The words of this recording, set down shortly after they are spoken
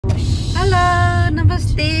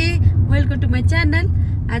Welcome to my channel.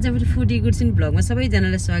 आज पनि foodie गुड्सिन भ्लगमा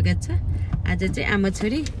सबैजनालाई स्वागत छ। आज चाहिँ आमा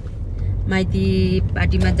छोरी माइती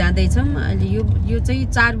पार्टीमा जाँदैछौँ। अहिले यो चाहिँ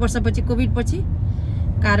 4 वर्षपछि कोभिड पछि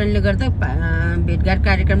कारणले गर्दा भेटघाट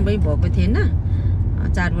कार्यक्रम पनि भएको थिएन।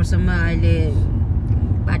 4 वर्षमा अहिले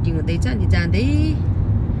पार्टी हुँदैछ। अनि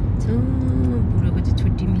जाँदैछौँ। बुढोको चाहिँ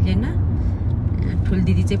छुट्टी मिलेन। ठुल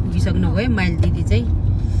दिदी चाहिँ पुगिसक्नु भयो। माइल दिदी चाहिँ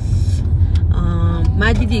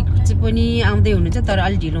माइल दिदी पनि आउँदै हुनुहुन्छ तर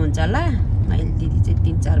अलि ढिलो हुन्छ होला। माइल दिदी चाहिँ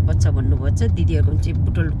 3-4 बज्छ भन्नुभएको छ। दिदीहरूको चाहिँ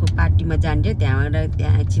बुटोलको पार्टीमा जाने त्यहाँबाट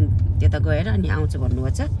त्यहाँ एकछिन त्यता गएर अनि आउँछ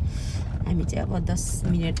भन्नुभएको छ। हामी चाहिँ अब 10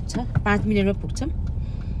 मिनट छ 5 मिनटमा पुग्छौँ।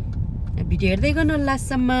 भिडियो हेर्दै गर्नु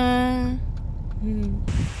लास्टसम्म।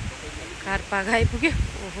 कार पागा आइपुग्यो।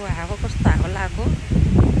 ओहो हावा कस्तो हावा लाग्यो।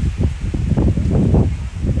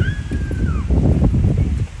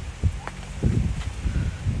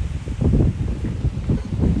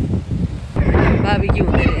 बाबीक्यू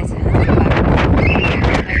हुँदै रहेछ।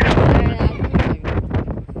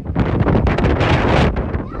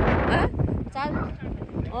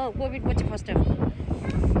 कोभिड पछि फर्स्ट टाइम।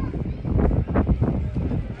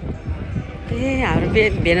 ए हाम्रो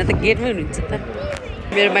भेना त गेटमै हुनुहुन्छ त।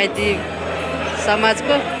 मेरो माइती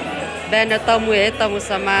समाजको ब्यानर तमु है, तमु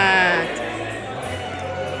समाज।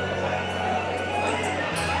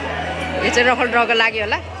 यो चाहिँ रखल रगल लाग्यो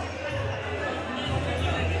होला।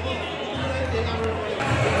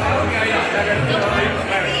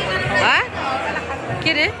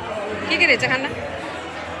 के रे के रहेछ खाना?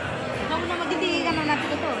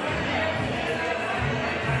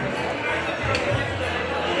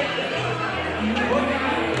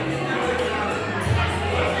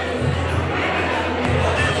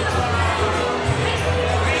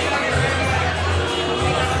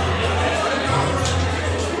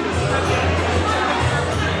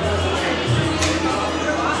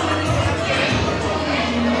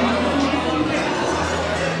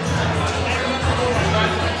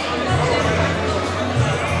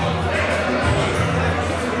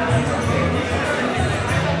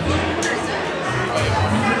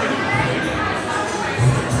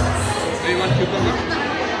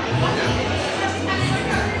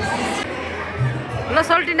 ल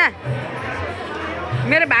सोल्टिना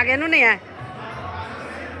मेरो भाग हेर्नु न यहाँ।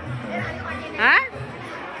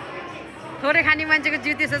 थोरै खाने मान्छेको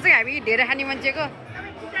जिउ त्यसो चाहिँ हामी धेरै खाने मान्छेको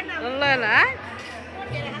ल ल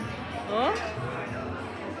हो।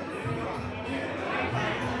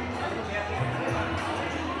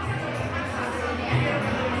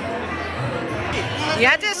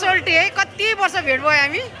 यहाँ चाहिँ सोल्टी है। कति वर्ष भेट भयो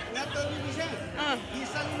हामी।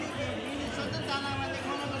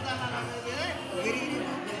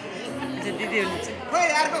 दिदी हुनुहुन्छ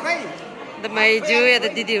माइजू या त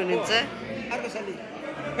दिदी हुनुहुन्छ।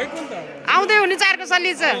 आउँदै हुनुहुन्छ अर्को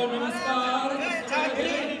सल्ली छ।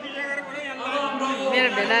 मेरो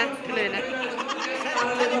भेना ठुलो भेना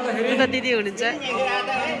त दिदी हुनुहुन्छ।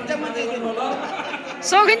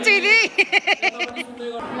 सौखिन चाहिँ दिदी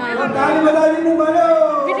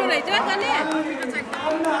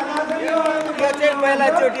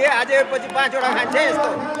पहिलाचोटि आज पछि 5 वटा खान्छ यस्तो।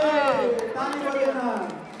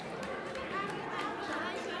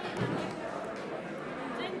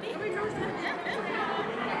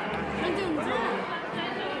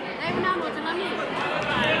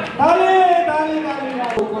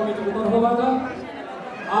 कमिटीको तर्फबाट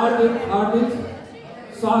हार्दिक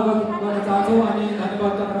स्वागत गर्न चाहन्छौँ अनि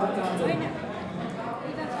धन्यवाद टक्राउन चाहन्छौँ।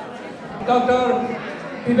 डाक्टर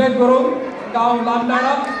विवेक गुरुङ गाउँ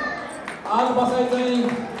लामडाँडा आज बसाइ चाहिँ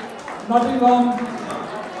नटिङमा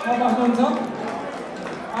बस्नुहुन्छ।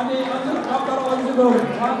 अनि डाक्टर अन्जु गुरुङ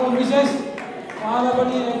उहाँको विशेष उहाँलाई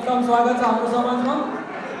पनि एकदम स्वागत छ हाम्रो समाजमा।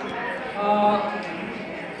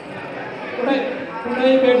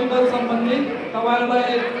 कुनै मेडिकल सम्बन्धी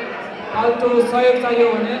तपाईँहरूलाई फाल्टो सहयोग चाहियो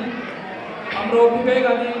भने हाम्रो विवेक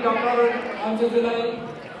अनि डाक्टर अन्जुजीलाई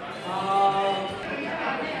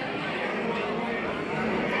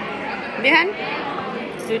बिहान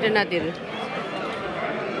दुईटा नातिहरू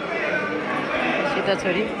सीता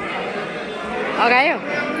छोरी अगायो।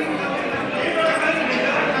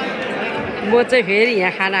 म चाहिँ फेरि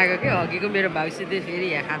यहाँ खाना आएको कि अघिको मेरो भाउसित फेरि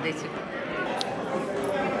यहाँ खाँदैछु।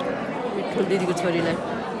 ठुल दिदीको छोरीलाई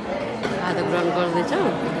आधा ग्रहण गर्दैछ।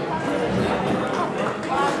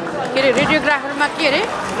 के अरे रेडियोग्राफरमा के अरे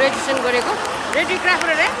ग्रेजुएसन गरेको रेडियोग्राफर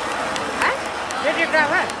अरे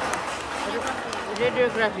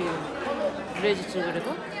रेडियोग्राफी ग्रेजुएसन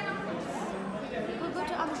गरेको।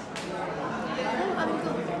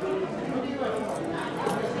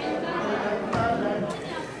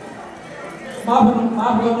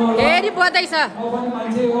 फेरि बधाई छ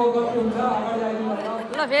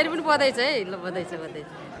ल फेरि पनि बधाई छ है। ल बधाई छ बधाई छ।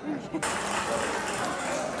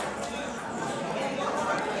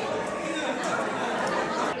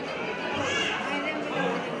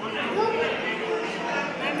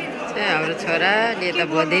 हाम्रो छोराले त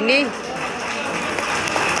भदिनी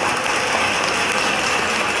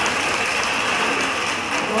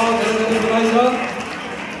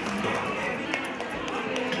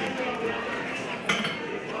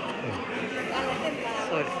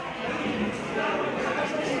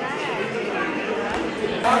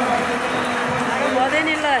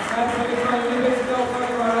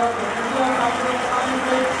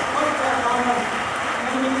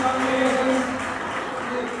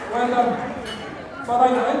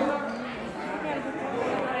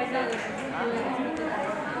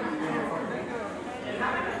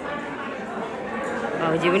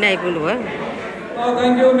भाउजी पनि आइपुग्नु भयो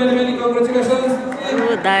Thank you, many, many congratulations.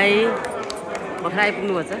 दाई भर्खर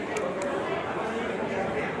आइपुग्नु भएको छ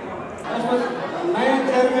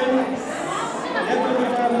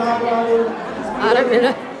अरे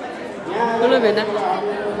भेना ठुलो भेना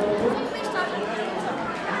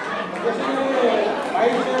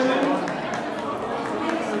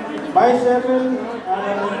Vice Chairman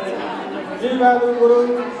Dilbahadur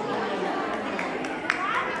Gurung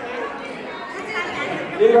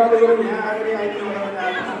यहाँ अगाडि आइदिनु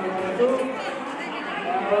चाहन्छु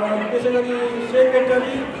त्यसैगरी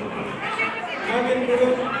सेक्रेटरी नागिन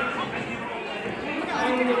गुरुङ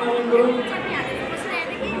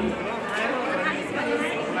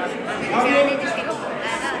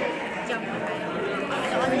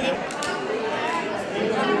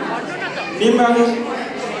निमबहादुर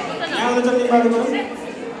यहाँ हुनुहुन्छ निमबहादुर गुरुङ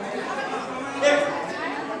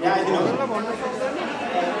यहाँ आइदिनु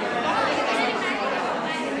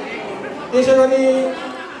त्यसैगरी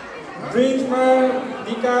ड्रिङ्क्समा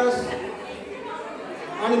विकास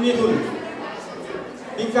अनि मिथुन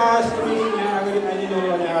विकास पनि यहाँ अगाडि आइदिनु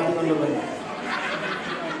भने हात गर्नुभयो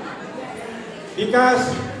विकास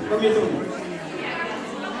र मिथुन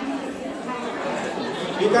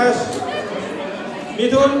विकास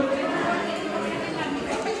मिथुन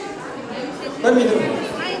र मिथुन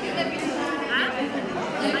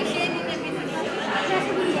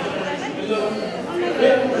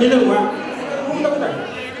मिथुन वहाँ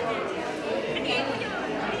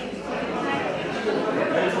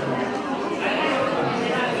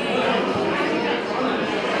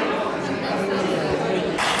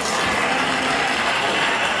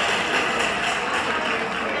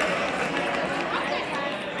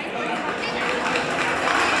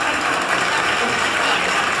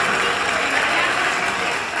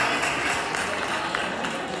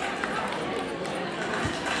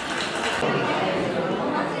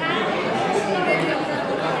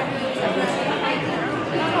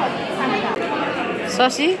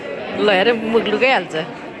शशी ल हेर मुख लुकाइहाल्छ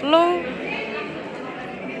ल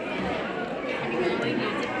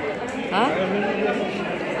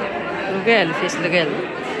लुकाइहाल्नु फेस लुकाइहाल्नु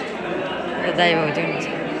दाइ भाउजू हुन्छ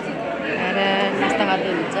आएर नास्ता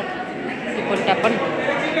गर्दै हुन्छ टिपन टापन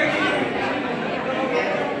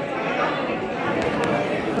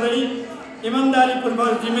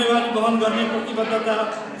इमान्दारीपूर्वक जिम्मेवारी वहन गर्ने प्रतिबद्धता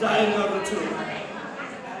जाहेर गर्दछु।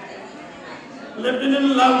 लेफ्टिनेन्ट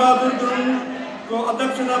लालबहादुर गुरुङको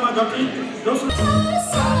अध्यक्षतामा गठित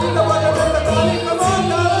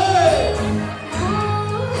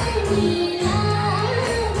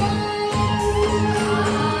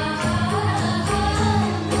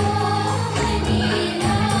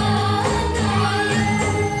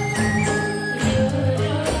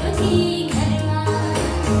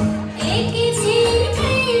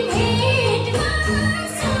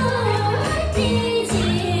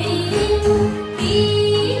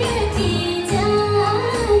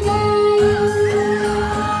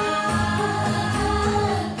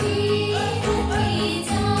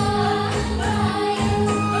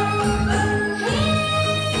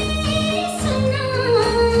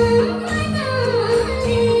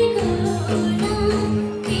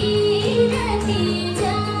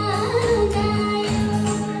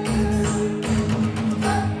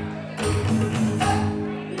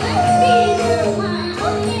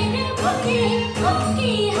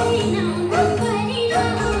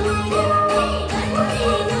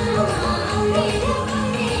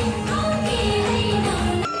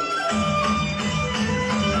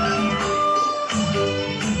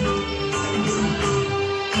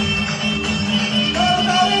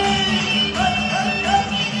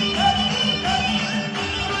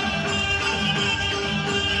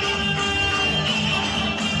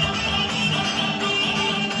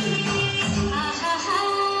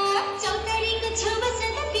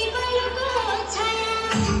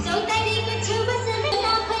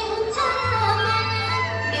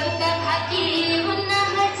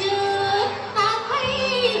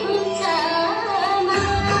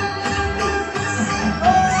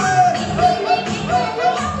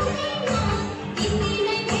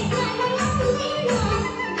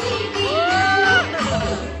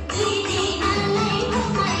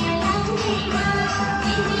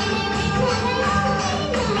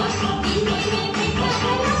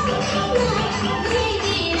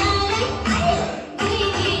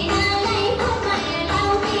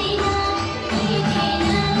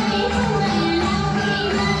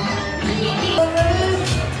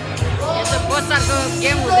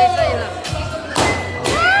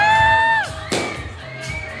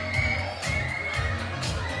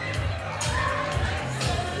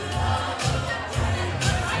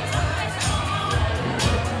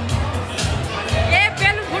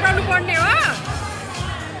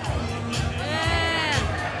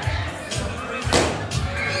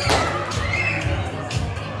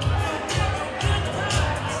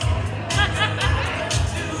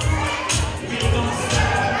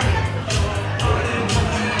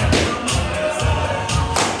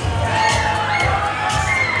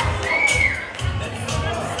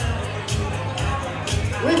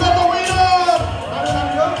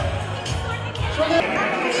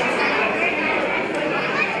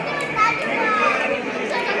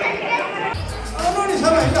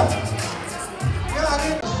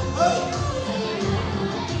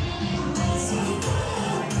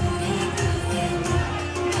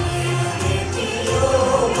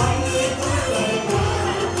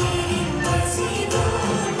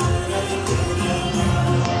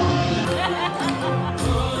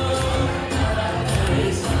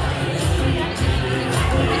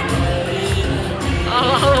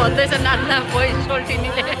भन्दैछ नान्ना बोइ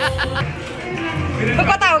सोल्टिनीले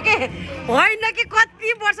कता हो के होइन कि कति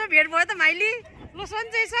वर्ष भेट भयो त माइली ल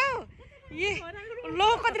सन्चै छौ लो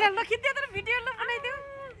कति राम्रो खिच्दै तर भिडियो ल बनाइदेऊ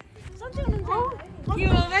सन्चै हुनुहुन्छ के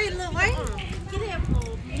हो भाइ ल भाइ के रे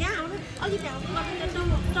यहाँ आउनु अलि त्यहाँ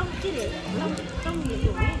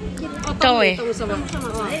टौए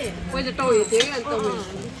पहिले टौए थियो कि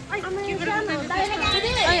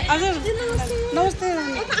हजुर नमस्ते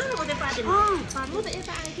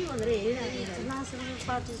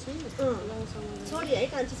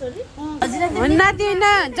नाति होइन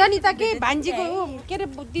जनिता के भान्जीको के अरे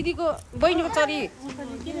दिदीको बहिनीको छोरी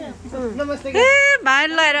ए भाइ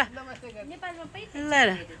लगाएर लगाएर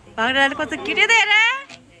भाग्राले कस्तो किटे दिएर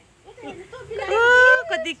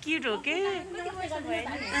कति क्युट हो के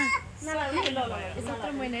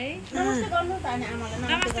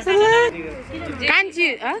कान्छी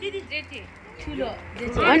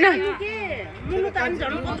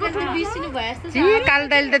कालो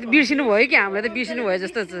दाइले त बिर्सिनु भयो कि हामीलाई त बिर्सिनु भयो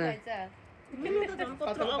जस्तो छ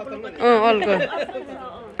अल्को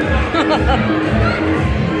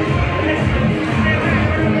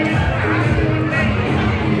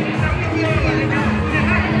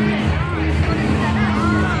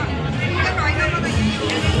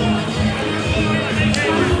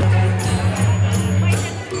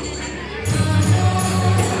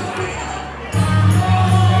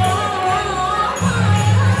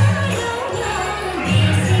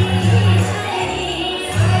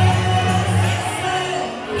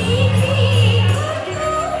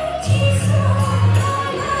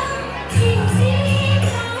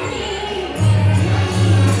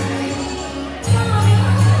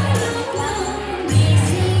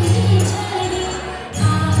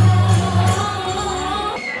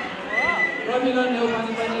Ramila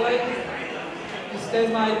Neupane baniलाई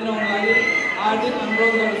स्टेजमा आइदिनुको लागि हार्दिक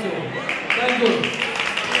अनुरोध गर्छु। Thank you.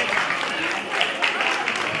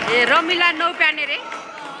 ए रमिला नौपाने रे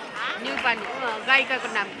न्युपाने गायिकाको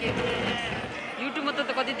नाम के युट्युबमा त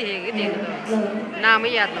कति देखेको कि देखेको त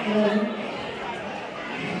नामै याद नभएको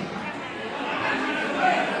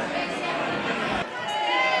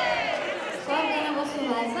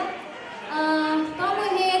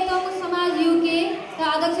तमु समाज युके का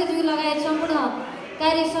अध्यक्षज्यू लगायत सम्पूर्ण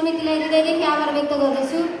कार्य समितिलाई हृदयदेखि आभार व्यक्त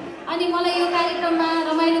गर्दछु। अनि मलाई यो कार्यक्रममा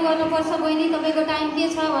रमाइलो गर्नुपर्छ बहिनी तपाईँको टाइम के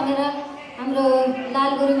छ भनेर हाम्रो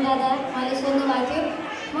लाल गुरुङ दादा उहाँले सोध्नु भएको थियो।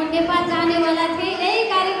 म नेपाल जानेवाला थिएँ यही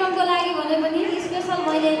कार्यक्रमको लागि भने पनि स्पेसल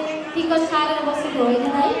मैले टिकट छाडेर बसेको होइन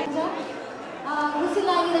है खुसी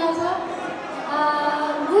लागिरहेछ।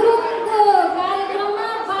 गुरुङको कार्यक्रममा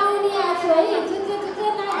पाहुनी आएको छु है चुच्चे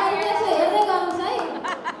नगरिरहेछु हेर्दै गर्नुहोस् है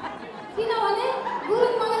किनभने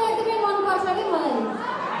गुरुङ मलाई एकदमै मनपर्छ कि मलाई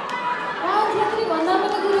राहुल छेत्री भन्दा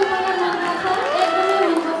पनि गुरुङ मलाई मनपर्छ एकदमै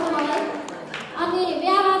मनपर्छ मलाई। अनि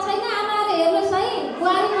बिहामा छैन आमाले हेर्नुहोस् है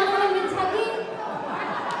बुहारी बनाउन मिल्छ कि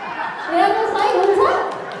हेर्नुहोस् है हुन्छ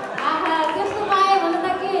आहा त्यस्तो पायो भने त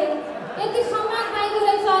के यति सम्मान पाइदो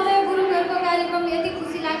रहेछ अझै गुरुङहरूको कार्यक्रम यति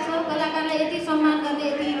खुसी लाग्छ कलाकारलाई यति सम्मान गर्ने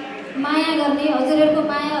यति माया गर्ने हजुरहरूको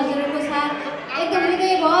माया हजुरहरूको साथ एकदम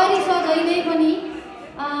हृदयभरि सजैँदै पनि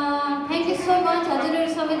थ्याङ्क यू सो मच हजुरहरू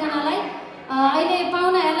सबैजनालाई। अहिले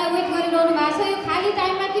पाहुनाहरूलाई वेट गरिरहनु भएको छ यो खाली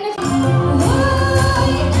टाइममा किन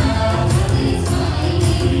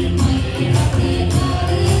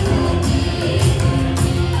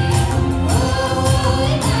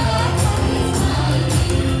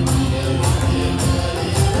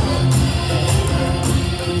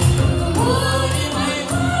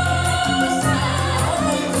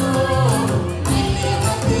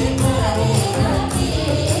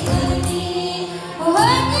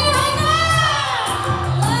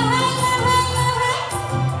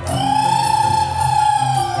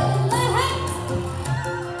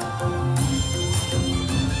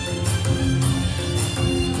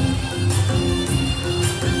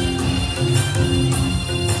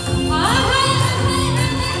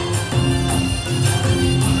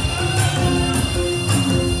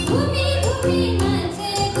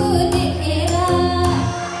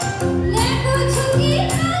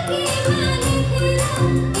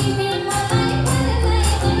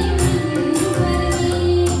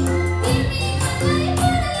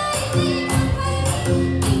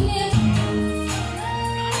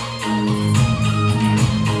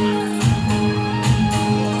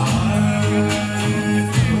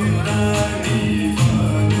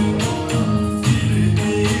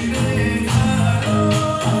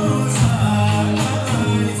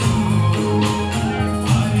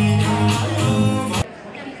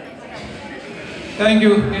थ्याङ्क यू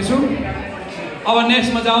यसो। अब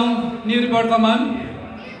नेक्स्टमा जाउँ निर्वर्तमान।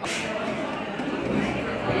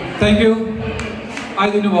 Thank you.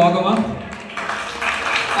 आइदिनु भएकोमा।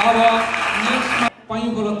 अब नेक्स्टमा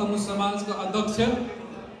पैयुँखोला तमु समाजका अध्यक्ष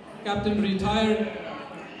क्याप्टेन रिटायर्ड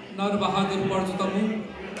नरबहादुर पर्जु तमु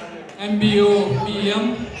MBO PM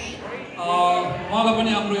उहाँलाई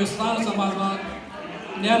पनि हाम्रो यो सानो समाजमा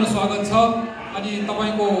न्यानो स्वागत छ। अनि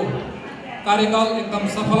तपाईको कार्यकाल एकदम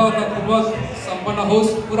सफलतापूर्वक सम्पन्न होस्,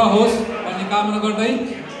 पुरा होस् भन्ने कामना गर्दै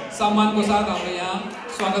सम्मानको साथ हामीले यहाँ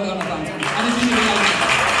स्वागत गर्न चाहन्छौँ। अनि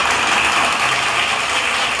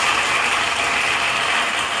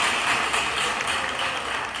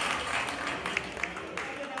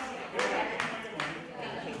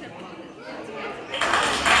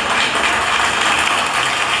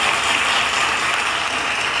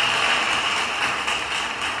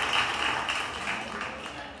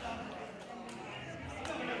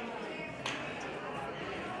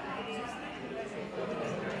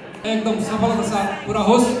एकदम सफलता साथ पुरा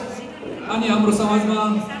होस् अनि हाम्रो समाजमा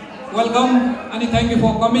वेलकम अनि थ्याङ्क यू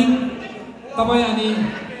फर कमिङ। तपाईँ अनि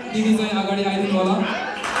दिदी चाहिँ अगाडि आइदिनु होला।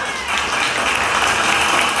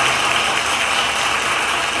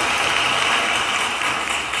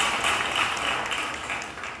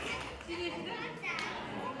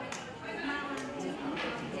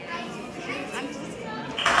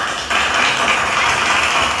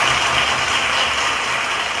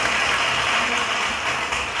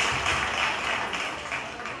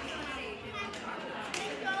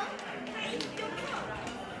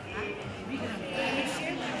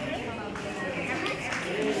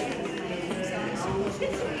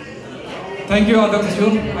 Thank you, Dr.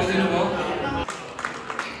 Shul. आइदिनु भयो।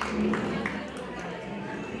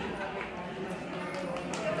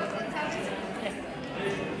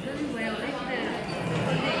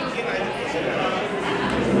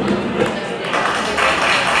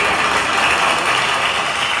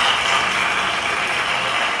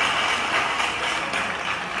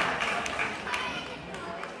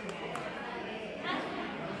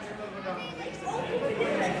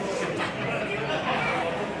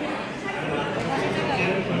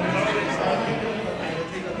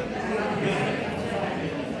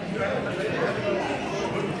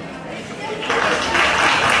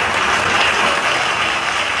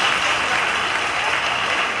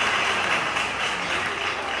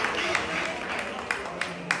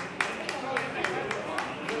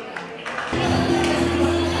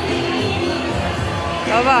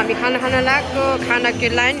 अब हामी खाना खान लाग्यो। खाना के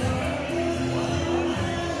लाइन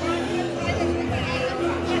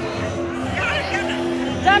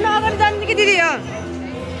जानु अगाडि जानु कि दिदी हो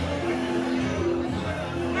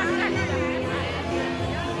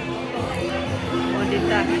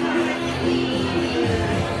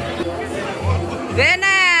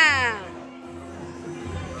बेना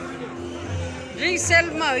ड्रिङ्क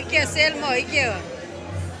सेलमा हो कि सेलमा हो कि हो।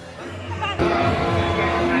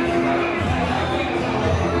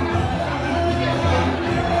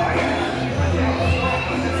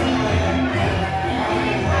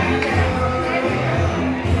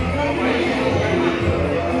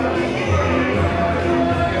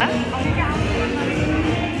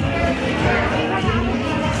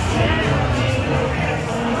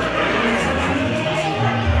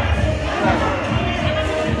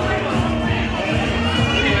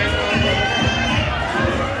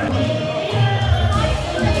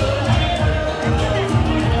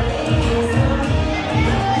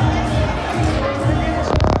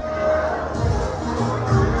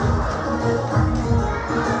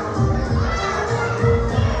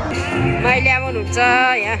 माइली आउनुहुन्छ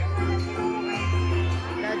यहाँ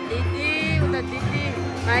दिदी उता दिदी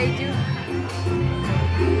माइजू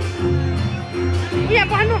यहाँ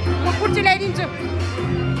भन्नु म कुर्ची ल्याइदिन्छु।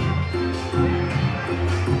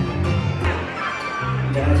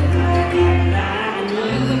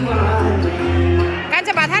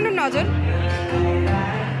 कान्छा भात खानु न हजुर।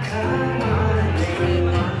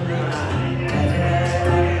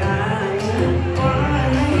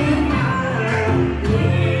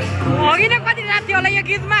 अघि नै कति राति होला यो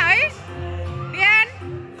गीतमा है बिहान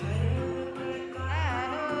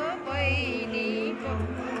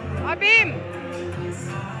अबिम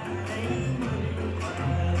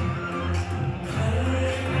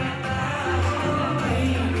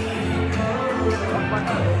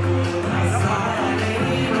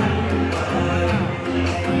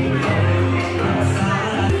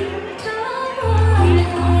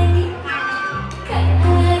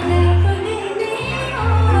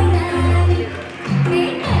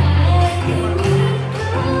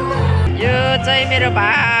यो चाहिँ मेरो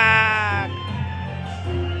भाग।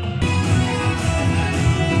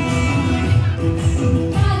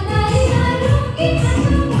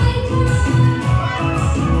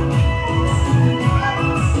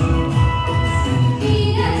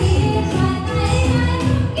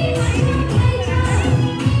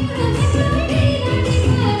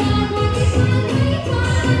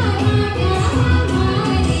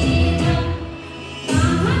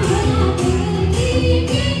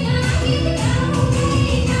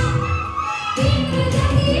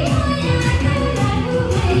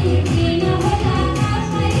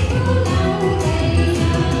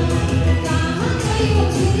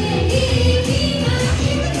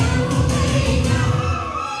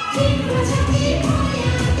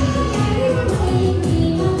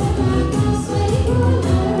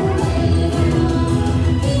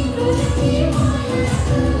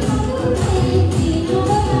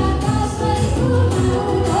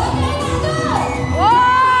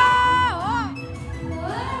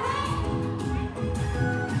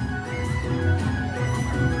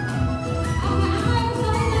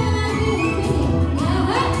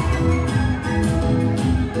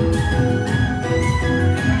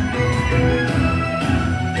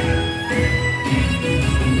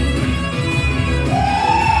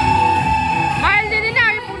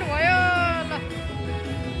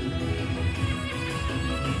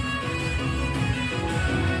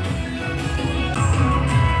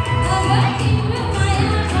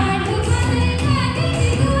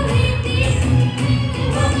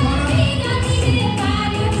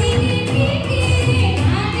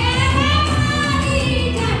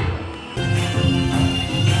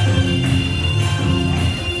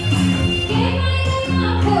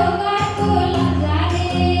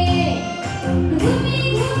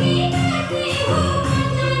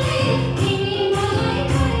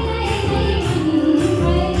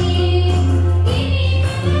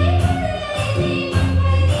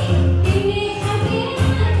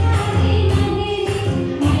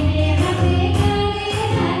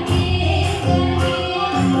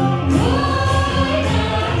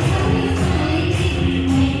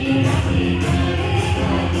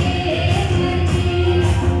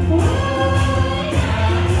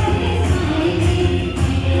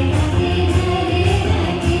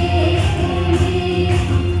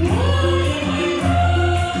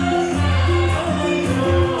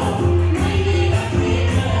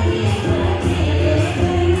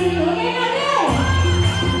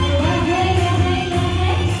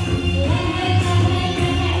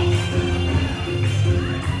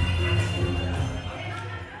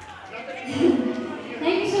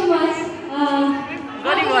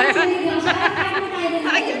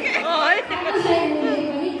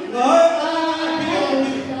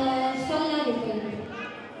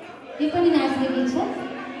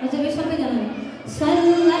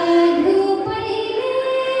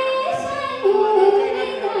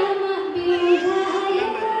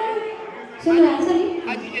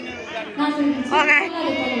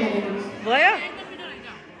 भयो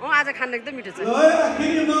आज खान एकदम मिठो छ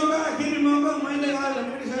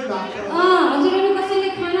हजुरहरू कसैले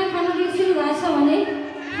खाना खान बिर्सिनु भएको छ भने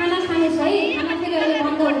खाना खानुहोस् है खाना फेरि अहिले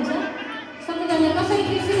बन्द हुन्छ सबैजना कसरी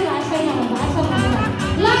बिर्सिनु भएको छैन भएको छ भने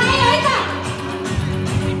ल है त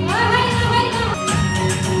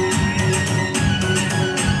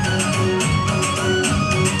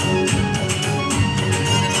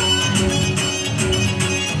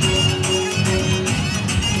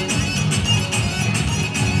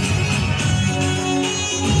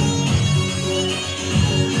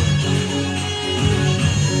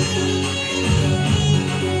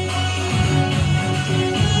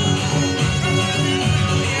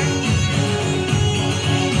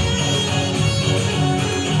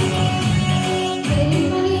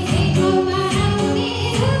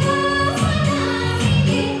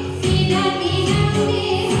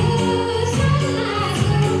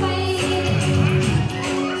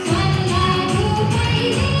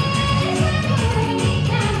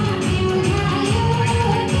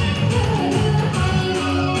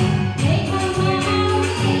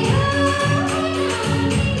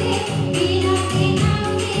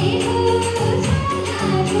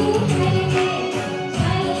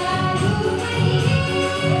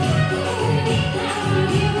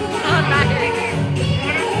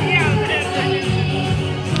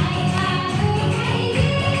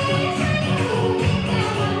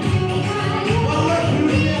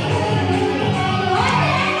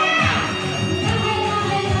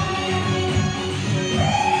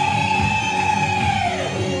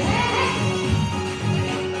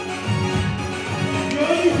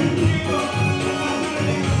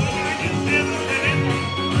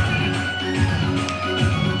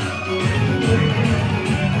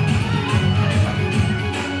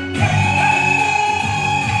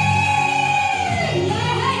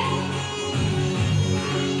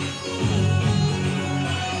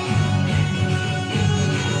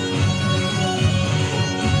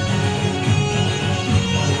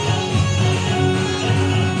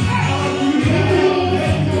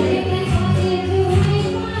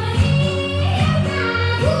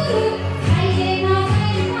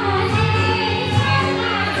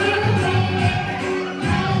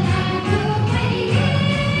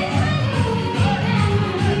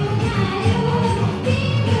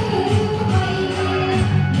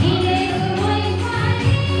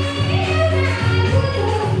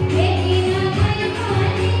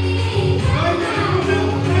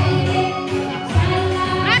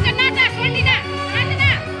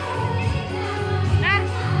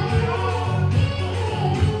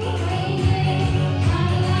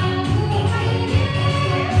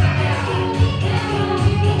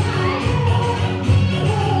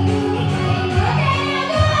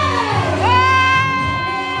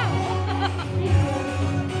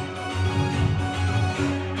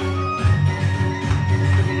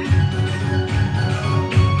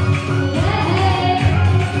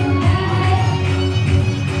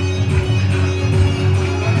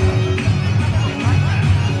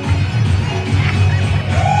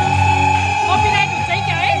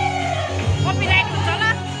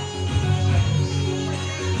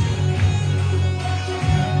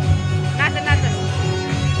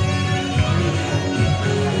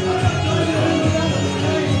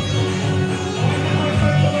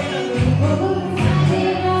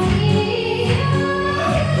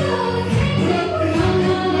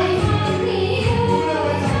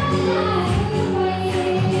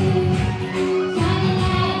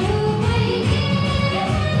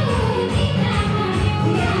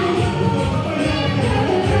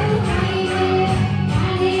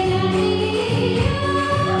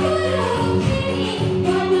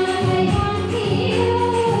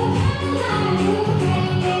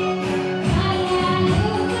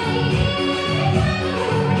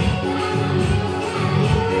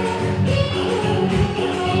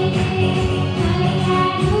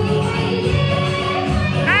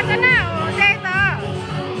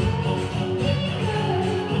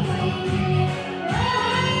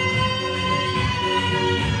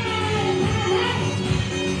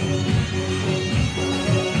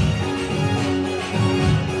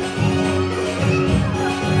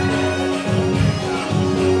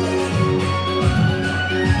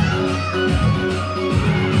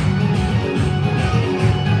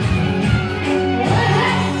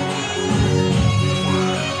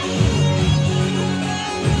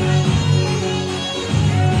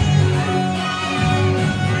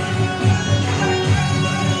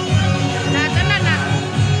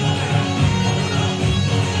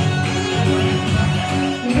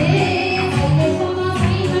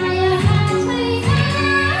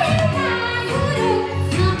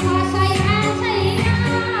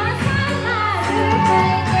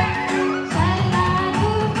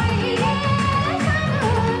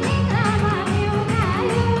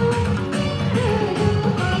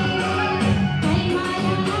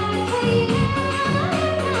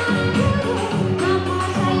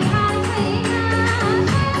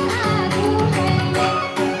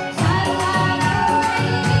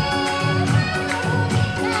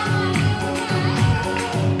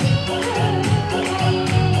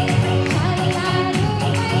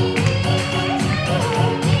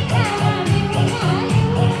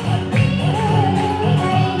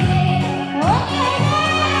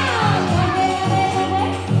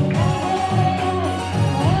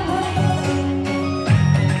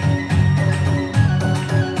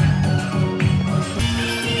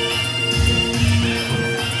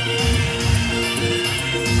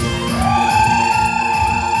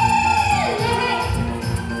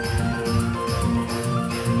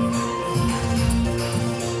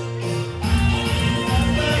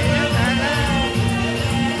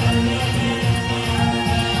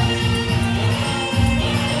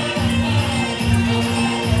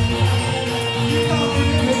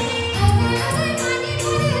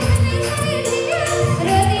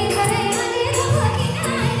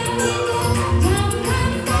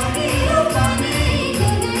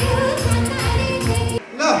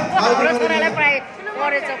हाम्रो छोरालाई प्राइज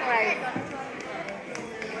परेछ प्राइज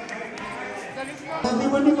कति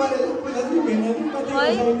पनि परेछ पैसा चाहिँ भिन्न कति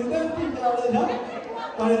बसाइदिँदा तिनवटा छ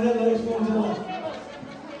परेर स्पोन्सर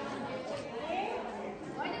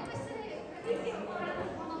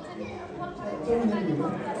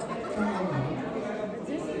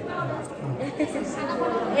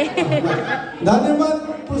धन्यवाद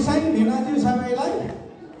पुसाइन भिनाज्यू सबैलाई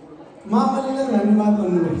मावलीलाई धन्यवाद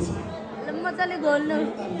भन्नुपर्छ मजाले घोल्नु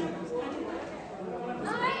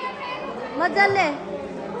मजाले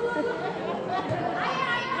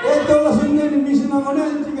एक तोला सुन्दै नि मिस नगर्ने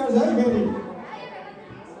अन्ची गर्छ है फेरि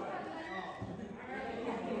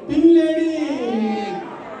पिङ लेडी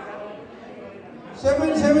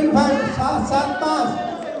 775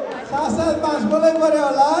 775 बोलै पर्यो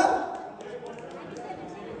होला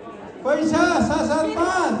पैसा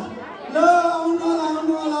 775 ल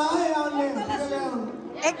आउनु होला है आउने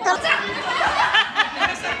एकदम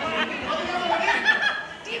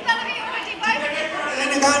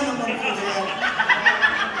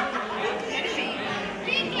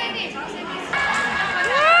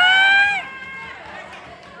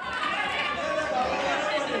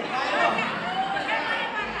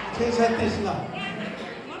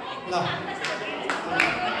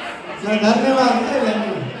धन्यवाद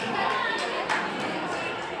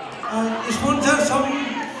स्पोन्सर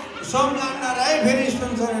सब लाग्दा है फेरि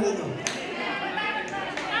स्पोन्सरहरू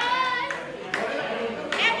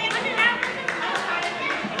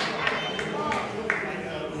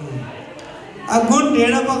गुण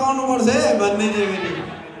ढेँडा पकाउनु पर्छ है भन्दै थियो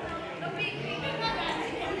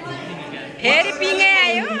फेरि पिङै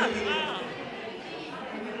आयो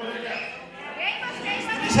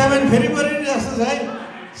 7 फेरि पऱ्यो नि जस्तो छ है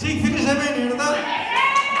 6 फेरि 7 हिँड्दा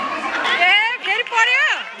ए फेरि पर्यो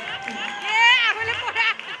ए आफूले परा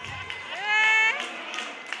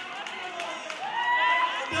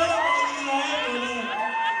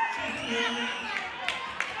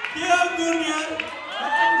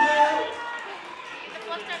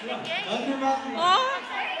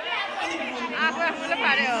आफूले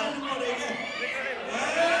पार्यो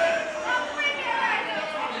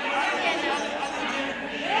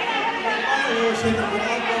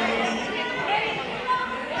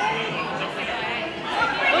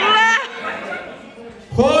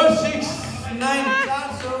 469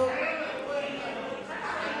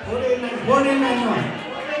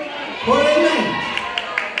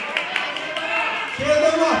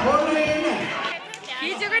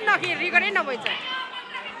 खिचेकै नखिरिकनै नभएछ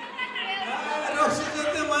रक्सी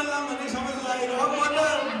जस्तै मान्लाम भन्ने समझ लागेको अब म त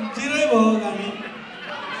जिरै भयो गाडी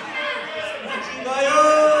गयो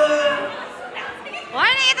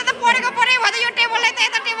होइन यता त परेको परे भयो त यो टेबललाई त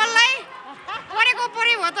यता टेबललाई परेको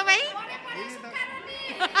परे भयो त भाइ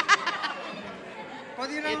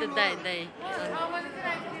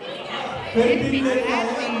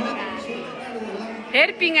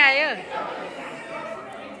फेरि पिङ आयो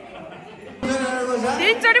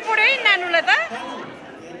 3 चोटि पऱ्यो है नानुलाई त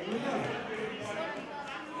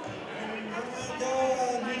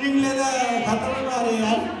रिडिङले त खतरा पारे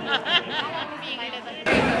यार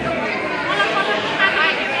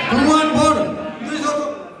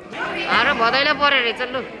 214 हारो भदैला पऱ्यो रहेछ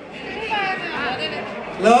लु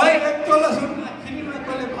ल है एक तोला सुन फिल्ममा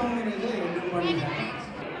कसले पाउने रहेछ हेर्नु पर्ने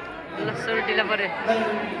ल सोल्टीला पऱ्यो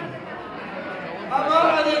अब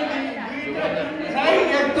अलि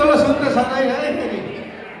एक तोला सुन त सधैँ है फेरि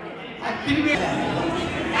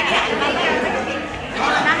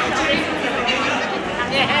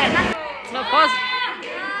ल फर्स्ट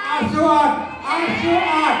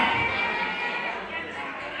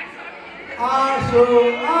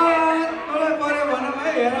 808 तँलाई पऱ्यो भनौँ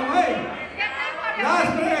है हेरौँ है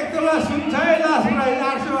लास्ट एक तोला सुन छ है लास्ट प्राइज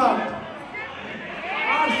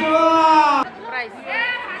 808 प्राइज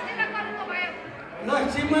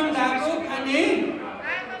लक्ष्मण ढाको अनि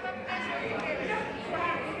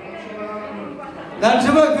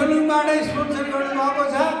धनसभा खेल्नुबाट स्पोन्सर गर्नुभएको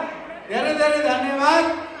छ धेरै धेरै धन्यवाद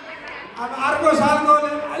अब अर्को सालको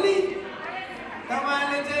अलि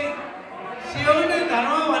तपाईँले चाहिँ सिउने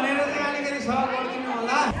धर्म भनेर चाहिँ अलिकति सहयोग गरिदिनु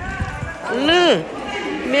होला लु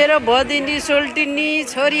मेरो भदिनी सोल्टिनी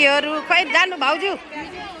छोरीहरू खै जानु भाउजू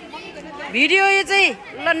भिडियो यो चाहिँ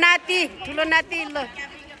ल नाति ठुलो नाति ल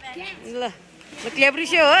ल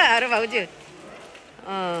क्लेब्रिस्यो हो अरे भाउजू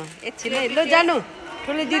एकछिन है ल जानु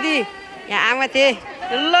ठुलो दिदी यहाँ आमा थिए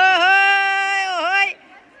ल ओहोइ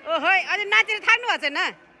ओहोइ अझै नाचेर थाक्नु भएको छैन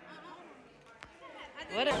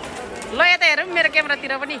ल यता हेरौँ मेरो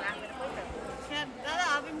क्यामेरातिर पनि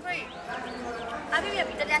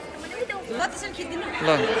ल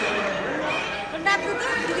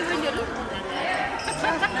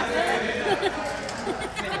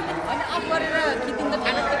अफ गरेर खिचिन त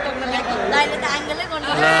खाना टिकटकमा लागि दाइले त आङ्गलै गर्नु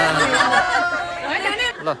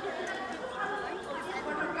ल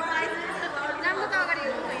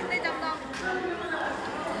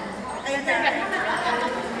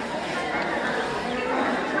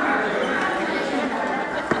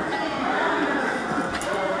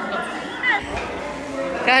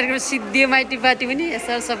कार्यक्रम सिद्धियो माइती पार्टी पनि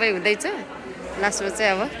सरसफाइ हुँदैछ लास्टमा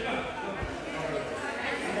चाहिँ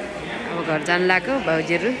अब घर जानु लाग्यो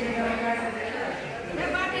भाउजूहरू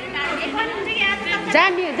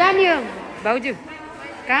जानियो भाउजू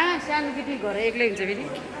कहाँ सानो केटी घर एक्लै हुन्छ फेरि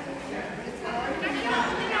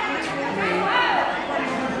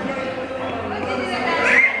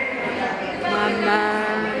मामा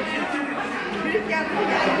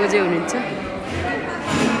बोजे हुनुहुन्छ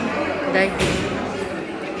दाइ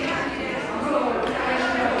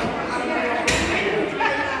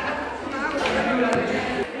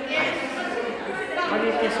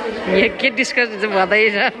के डिस्कस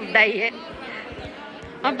हुँदैछ दाइ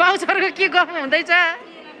बाउ छोराको के गफ हुँदैछ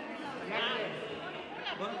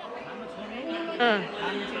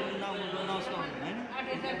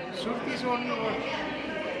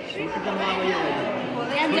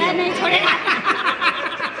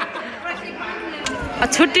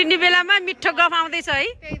छुट्टिने बेलामा मिठो गफ आउँदैछ है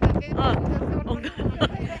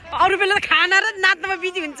अरू बेला त खाना र नाच्नमा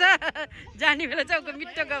बिजी हुन्छ जाने बेला चाहिँ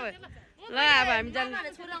मिठो गफ ल अब हामी जानु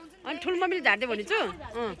अनि ठुलो मम्मीले झार्दै भनेछु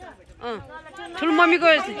ठुलो मम्मीको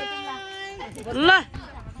ल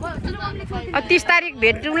 30 तारिक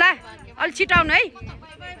भेटौँला अलि छिटो आउनु है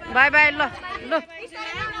बाई बाई ल ल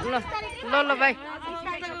ल ल ल बाई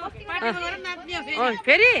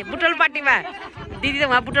फेरि बुटल पार्टीमा दिदी त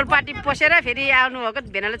उहाँ बुटल पार्टी पसेर फेरि आउनुभएको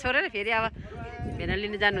भेनाले छोडेर फेरि अब भेना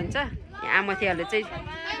लिन जानुहुन्छ यहाँ आमाथिहरूले चाहिँ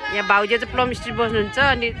यहाँ भाउजू चाहिँ प्लम स्ट्रिट बस्नुहुन्छ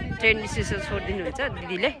अनि ट्रेन स्टेसन छोडिदिनुहुन्छ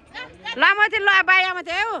दिदीले ल आमाथि ल बाई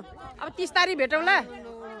आमाथि आयो अब 30 तारिक भेटौँ ल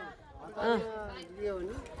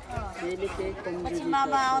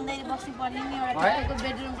मामा आउँदै बस्नु पर्ने नि एउटा ठुलो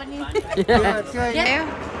बेडरुम पनि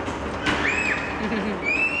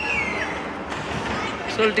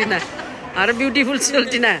सोल्टिना अरे ब्युटिफुल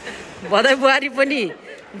सोल्टिना भदै बुहारी पनि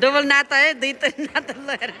डबल नाता है दुई त नाता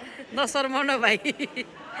लगाएर नशर्माउनु भाइ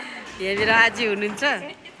यहाँनिर आजी हुनुहुन्छ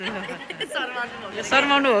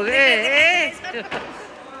शर्माउनु हो ए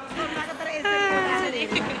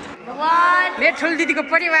मेरो ठुलो दिदीको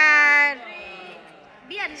परिवार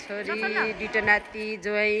छोरी दुईटा नाति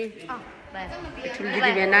जोइ ठुलो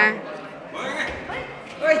दिदी भेना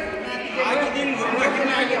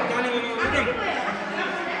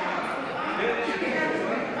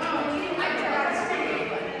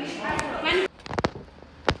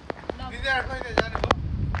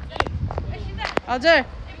हजुर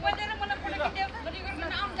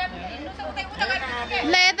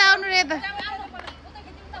ल यता आउनु रे यता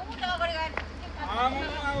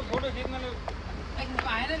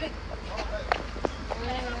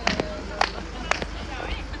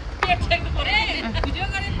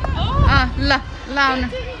ल ल आउनु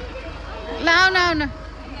ल आउनु आउनु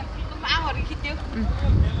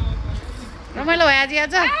रमाइलो भयो आज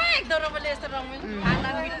आज एकदम रमाइलो यस्तो रमाइलो खाना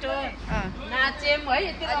मिठो नाचेम है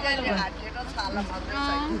यति रमाइलो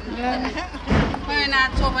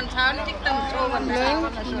नाचो भन्छ एकदम छौ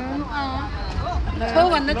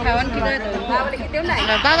भन्दा थावन बाबाले खिच्यौ न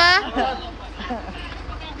बाबा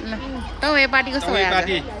ल त यो पार्टी कस्तो भयो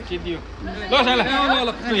पार्टी सिद्धियो ल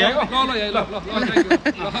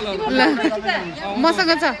ल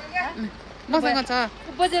मसँग छ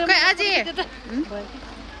खै आजी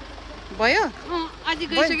भयो आजी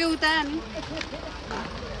गइसक्यो उता हामी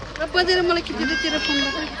र बजेर मलाई खिच्दै तेरो फोन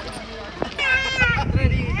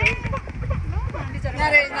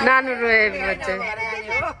नानु रोए बच्चा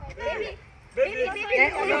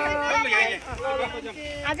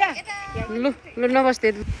लु लु नबस्ते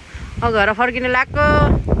घर फर्किन लाग्यो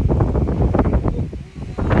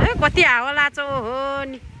कति हावा लाचो हो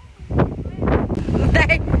नि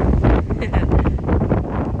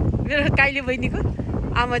मेरो काइली बहिनीको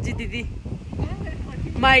आमाजी दिदी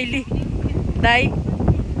माइली दाई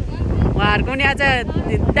उहाँहरूको पनि आज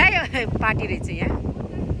दाई पार्टी रहेछ यहाँ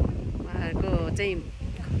उहाँहरूको चाहिँ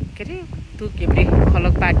के अरे तु केब्री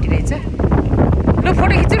खलक पार्टी रहेछ ल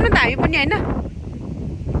फोटो खिच्यौँ न त हामी पनि होइन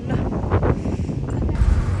ल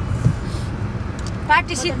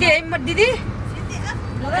पार्टी सिद्धियो है म दिदी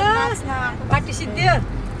पार्टी सिद्धियो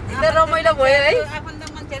एकदम रमाइलो भयो है आफन्त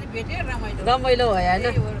मान्छेहरू भेट्यो रमाइलो भयो होइन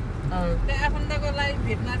आफन्तको लागि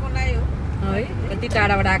भेट्नको लागि हो है कति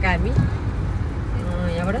टाढाबाट आएको हामी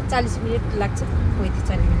यहाँबाट 40 मिनट लाग्छ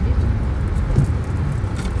 35-40 मिनट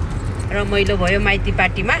रमाइलो भयो माइती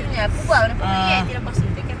पार्टीमा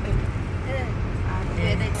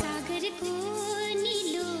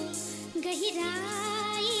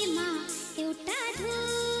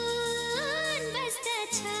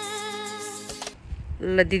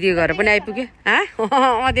ल दिदीको घर पनि आइपुग्यो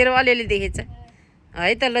अँधेरो अलिअलि देखेछ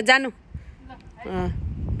है त ल जानु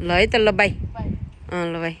ल है त ल बाई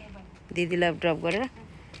ल बाई दिदीलाई ड्रप गरेर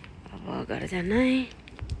अब घर जानु है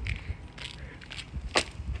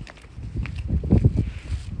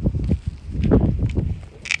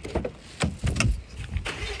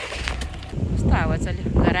कस्तो हावा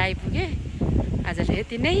चल्यो घर आइपुगेँ आज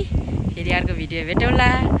यति नै फेरि अर्को भिडियो भेटौँला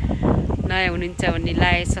नयाँ हुनुहुन्छ भने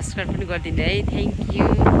लाइक सब्सक्राइब पनि गरिदिनु है थ्याङ्क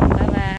यू